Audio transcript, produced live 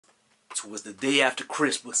was the day after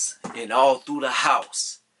Christmas, and all through the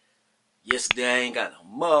house. Yesterday I ain't got a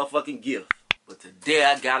motherfucking gift, but today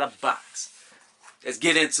I got a box. Let's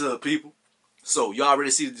get into it, people. So you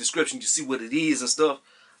already see the description, you see what it is and stuff.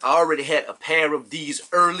 I already had a pair of these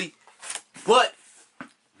early, but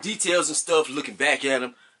details and stuff, looking back at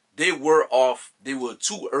them, they were off. They were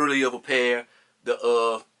too early of a pair.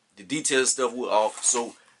 The details and stuff were off.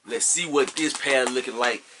 So let's see what this pair looking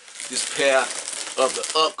like. This pair of the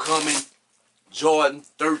upcoming Jordan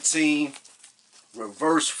 13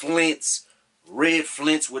 reverse Flints, red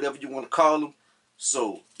Flints, whatever you want to call them.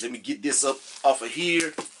 So let me get this up off of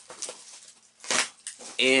here,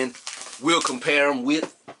 and we'll compare them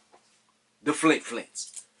with the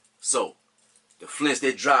Flints. So the Flints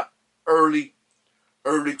that dropped early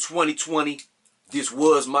 2020. This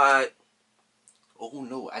was my, oh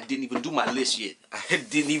no, I didn't even do my list yet.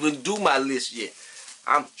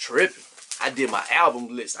 I'm tripping. I did my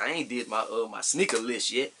album list. I ain't did my my sneaker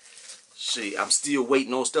list yet. Shit, I'm still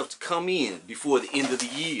waiting on stuff to come in before the end of the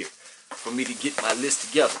year for me to get my list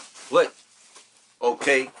together. But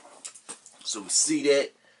okay, so we see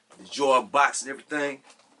that the Jordan box and everything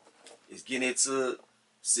is getting into.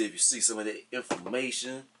 See if you see some of the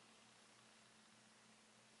information.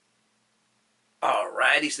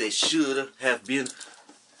 Alrighty, that should have been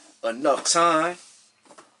enough time.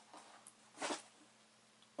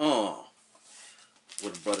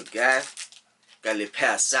 What a brother got a little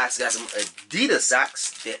pair of socks. Got some Adidas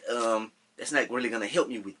socks that that's not really gonna help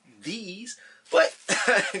me with these, but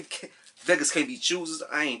beggars can't be choosers.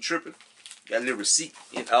 I ain't tripping. Got a little receipt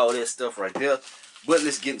and all that stuff right there. But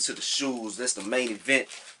let's get into the shoes. That's the main event.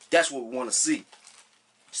 That's what we want to see.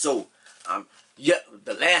 So yeah,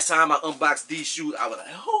 the last time I unboxed these shoes, I was like,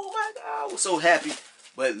 oh my God, I was so happy.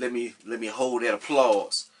 But let me hold that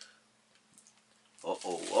applause.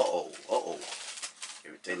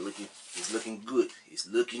 Everything is looking good. It's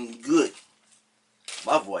looking good.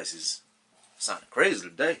 My voice is sounding crazy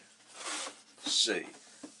today. Shit.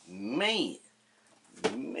 Man.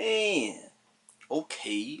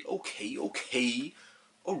 Okay.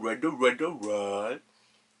 Alright.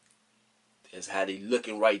 That's how they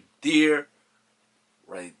looking right there.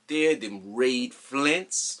 Them raid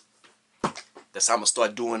Flints. That's how I'm gonna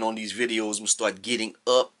start doing on these videos. I'm gonna start getting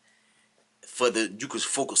up for you can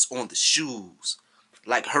focus on the shoes.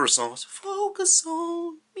 Like her songs. Focus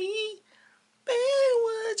on me. Baby,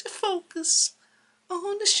 would you focus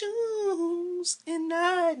on the shoes and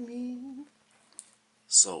not me?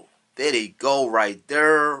 So there they go, right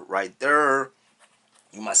there.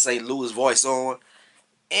 With my St. Louis voice on.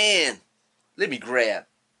 And let me grab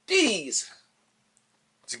these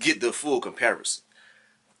to get the full comparison.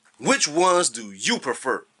 Which ones do you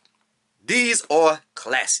prefer? These are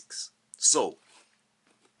classics. So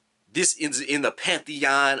this is in the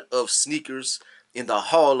pantheon of sneakers, in the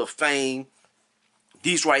Hall of Fame.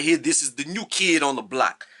 These right here, this is the new kid on the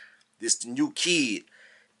block. This the new kid.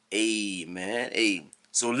 Hey, man. Hey.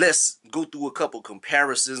 So let's go through a couple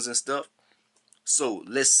comparisons and stuff. So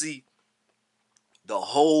let's see the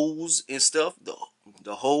holes and stuff.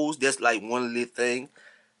 The holes, that's like one little thing.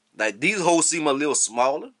 Like these holes seem a little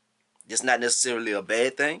smaller. That's not necessarily a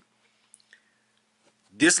bad thing.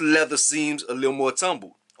 This leather seems a little more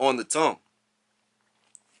tumbled on the tongue.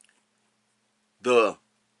 The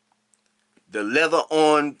leather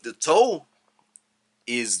on the toe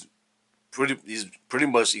is pretty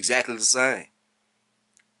much exactly the same.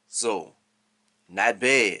 So not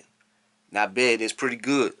bad. It's pretty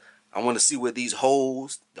good. I want to see where these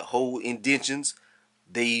holes, the hole indentions,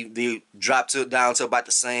 they drop down to about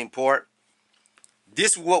the same part.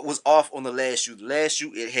 This is what was off on the last shoe. The last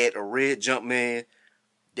shoe, it had a red Jumpman.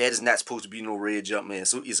 That is not supposed to be no red Jumpman.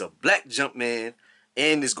 So it's a black Jumpman,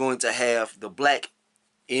 and it's going to have the black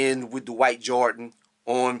end with the white Jordan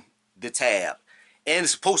on the tab. And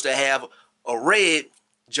it's supposed to have a red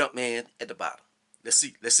Jumpman at the bottom. Let's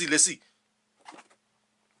see.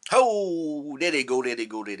 Oh, there they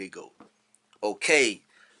go. Okay,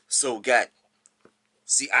 so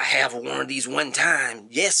see, I have worn these one time.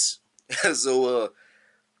 Yes. So,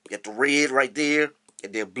 got the red right there,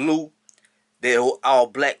 and they're blue. They're all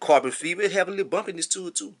black carbon fiber. Have a little bumpiness to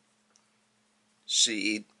it too.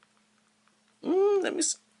 Shit. Let me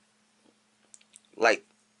see. Like,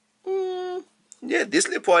 yeah, this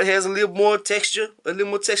little part has a little more texture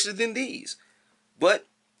than these. But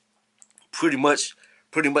pretty much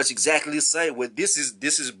exactly the same. Well, this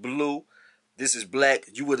is blue, this is black.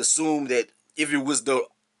 You would assume that if it was the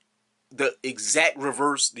exact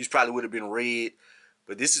reverse, these probably would have been red.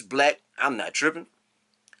 But this is black. I'm not tripping.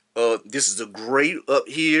 This is a gray up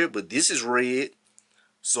here, but this is red.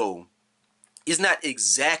 So It's not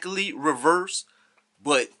exactly reverse,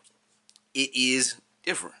 but it is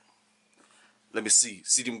different. Let me see.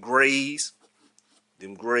 See them grays?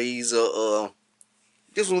 Them grays are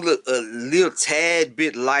this one look a little tad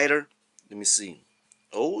bit lighter. Let me see.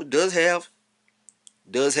 Oh, it does have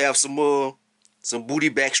some booty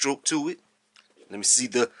backstroke to it. Let me see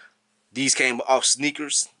these came off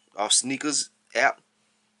sneakers app.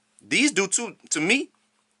 These do too. To me,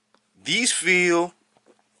 these feel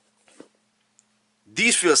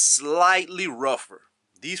slightly rougher.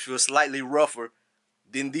 These feel slightly rougher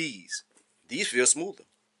than these. These feel smoother,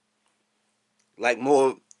 like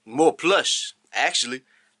more plush. Actually,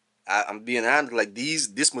 I'm being honest. Like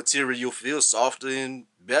this material feels softer and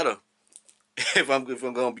better. if I'm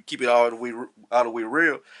gonna keep it all the way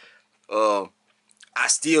real. I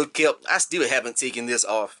still haven't taken this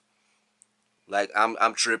off. Like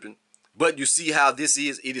I'm tripping. But you see how this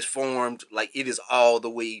is? It is formed like it is all the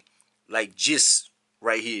way like just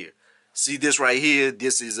right here. See this right here?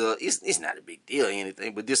 This is it's not a big deal or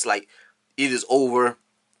anything, but this like it is over.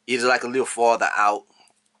 It is like a little farther out.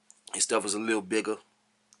 And stuff is a little bigger.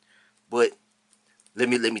 But let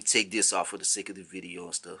me take this off for the sake of the video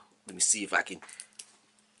and stuff. Let me see if I can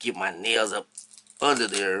get my nails up under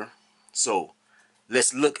there. So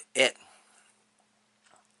let's look at.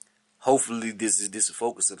 Hopefully this is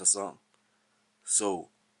focusing or something. So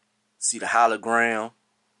see the hologram.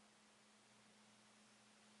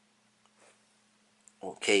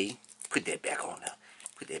 Okay, put that back on there.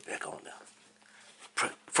 Put that back on there.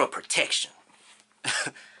 For protection.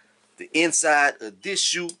 The inside of this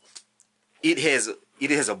shoe, it has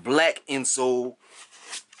a black insole.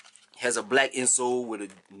 Has a black insole with a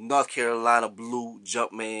North Carolina blue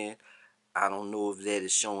Jumpman. I don't know if that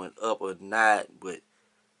is showing up or not, but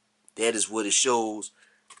that is what it shows.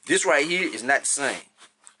 This right here is not the same.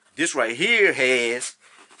 This right here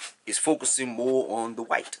is focusing more on the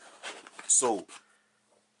white. So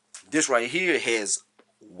this right here has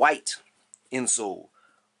white insole.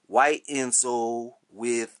 White insole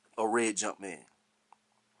with a red Jumpman.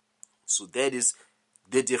 So that is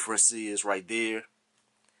the difference is right there.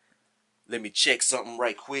 Let me check something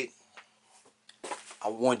right quick. I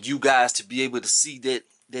want you guys to be able to see that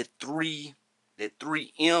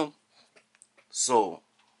 3M. So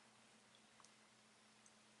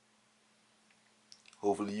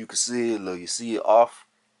hopefully you can see it. Look, you see it off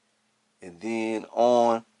and then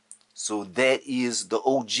on. So that is the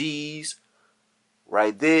OGs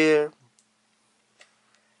right there.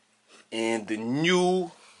 And the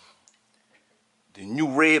new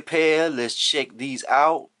red pair. Let's check these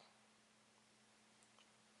out.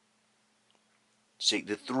 Check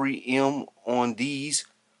the 3M on these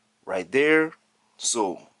right there.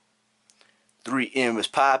 So 3M is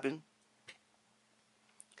popping.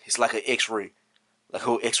 It's like an X-ray, like a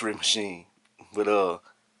whole X-ray machine. But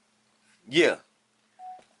yeah.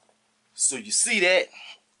 So you see that?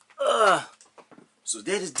 So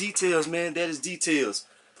that is details, man. That is details.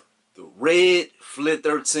 The red Flint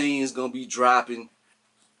 13 is gonna be dropping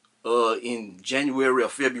in January or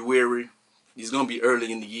February. It's gonna be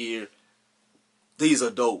early in the year. These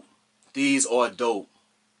are dope. These are dope.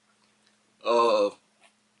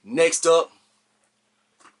 Next up,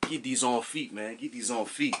 get these on feet, man. Get these on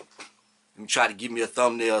feet. Let me try to give me a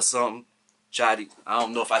thumbnail or something. I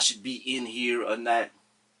don't know if I should be in here or not.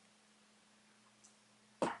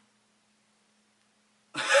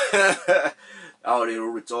 All they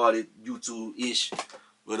were retarded YouTube-ish.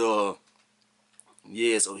 But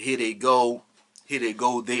yeah, so here they go. Here they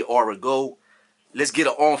go. They are a go. Let's get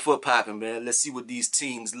an on foot popping, man. Let's see what these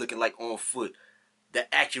teams looking like on foot.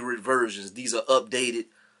 The accurate versions. These are updated.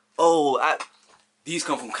 Oh, these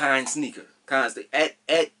come from Kind Sneaker. At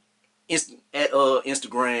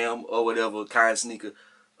Instagram or whatever, Kind Sneaker.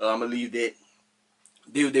 I'm gonna leave that.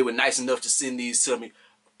 They were nice enough to send these to me.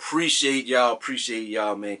 Appreciate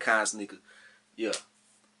y'all, man. Kind Sneaker. Yeah.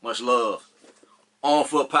 Much love. On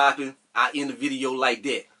foot popping. I end the video like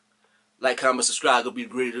that. Like, comment, subscribe. Gonna be the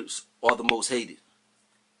greatest or the most hated.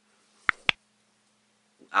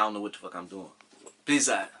 I don't know what the fuck I'm doing. Peace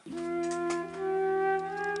out.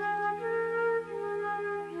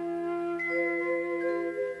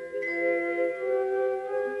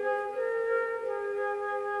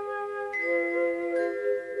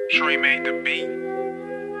 Trey made the beat.